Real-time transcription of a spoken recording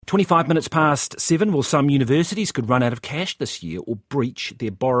25 minutes past 7. Well, some universities could run out of cash this year or breach their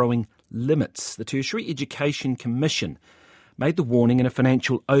borrowing limits. The Tertiary Education Commission made the warning in a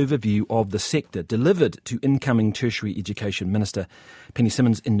financial overview of the sector delivered to incoming Tertiary Education Minister Penny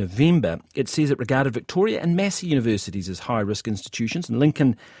Simmonds in November. It says it regarded Victoria and Massey universities as high-risk institutions and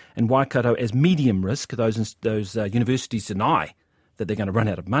Lincoln and Waikato as medium risk. Those universities deny that they're going to run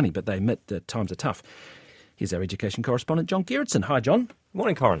out of money, but they admit that times are tough. Here's our education correspondent, John Gerritsen. Hi, John.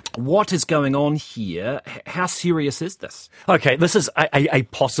 Morning, Corin. What is going on here? How serious is this? OK, this is a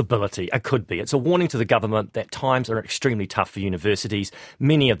possibility. It could be. It's a warning to the government that times are extremely tough for universities.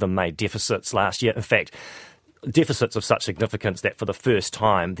 Many of them made deficits last year. In fact, deficits of such significance that for the first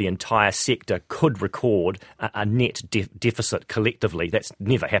time the entire sector could record a net deficit collectively. That's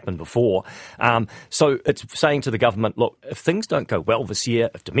never happened before. So it's saying to the government, look, if things don't go well this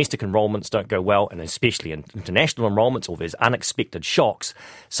year, if domestic enrolments don't go well, and especially in international enrolments or there's unexpected shocks,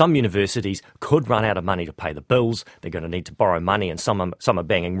 some universities could run out of money to pay the bills. They're going to need to borrow money, and some are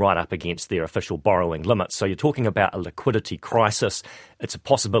banging right up against their official borrowing limits. So you're talking about a liquidity crisis. It's a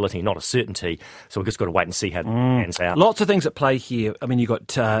possibility, not a certainty. So we've just got to wait and see how it pans out. Lots of things at play here. I mean, you've got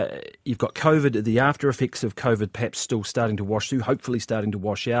COVID, the after effects of COVID perhaps still starting to wash through, hopefully starting to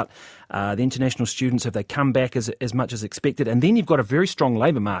wash out. The international students, have they come back as much as expected? And then you've got a very strong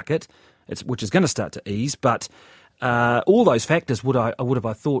labour market, which is going to start to ease. But all those factors would have,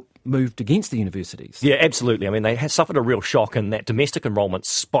 I thought, moved against the universities. Yeah, absolutely. I mean, they had suffered a real shock in that domestic enrolment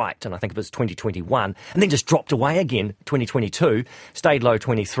spiked, and I think it was 2021, and then just dropped away again 2022, stayed low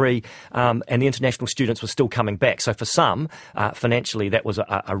 23, and the international students were still coming back. So for some, financially, that was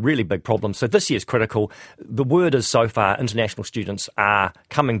a really big problem. So this year's critical. The word is so far international students are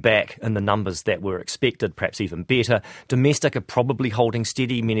coming back in the numbers that were expected, perhaps even better. Domestic are probably holding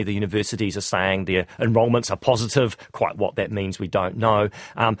steady. Many of the universities are saying their enrolments are positive. Quite what that means, we don't know.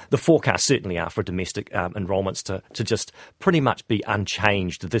 The forecasts certainly are for domestic enrolments to just pretty much be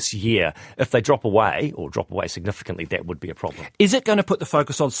unchanged this year. If they drop away significantly, that would be a problem. Is it going to put the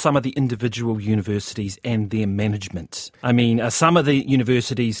focus on some of the individual universities and their management? I mean, are some of the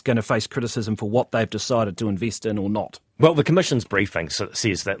universities going to face criticism for what they've decided to invest in or not? Well, the Commission's briefing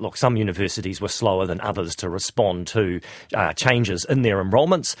says that, look, some universities were slower than others to respond to changes in their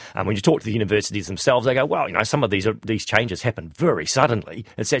enrolments. When you talk to the universities themselves, they go, well, some of these changes happen very suddenly.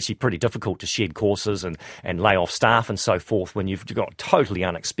 It's actually pretty difficult to shed courses and lay off staff and so forth when you've got a totally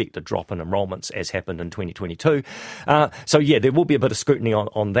unexpected drop in enrolments, as happened in 2022. So, yeah, there will be a bit of scrutiny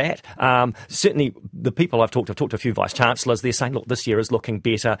on that. Certainly, the people I've talked to a few Vice-Chancellors, they're saying, look, this year is looking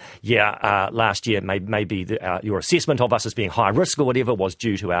better. Yeah, last year maybe your assessment of us as being high risk or whatever was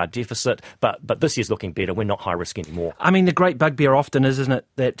due to our deficit, but this year's looking better. We're not high risk anymore. I mean, the great bugbear often is, isn't it,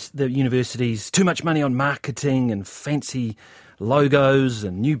 that the universities, too much money on marketing and fancy logos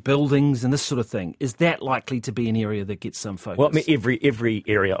and new buildings and this sort of thing. Is that likely to be an area that gets some focus? Well, I mean, every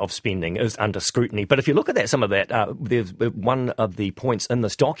area of spending is under scrutiny. But if you look at some of that, there's one of the points in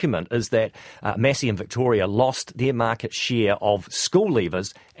this document is that Massey and Victoria lost their market share of school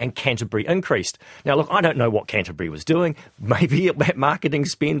leavers and Canterbury increased. Now, look, I don't know what Canterbury was doing. Maybe that marketing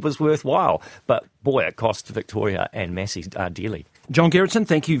spend was worthwhile. But, boy, it cost Victoria and Massey dearly. John Gerritsen,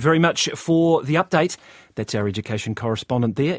 thank you very much for the update. That's our education correspondent there.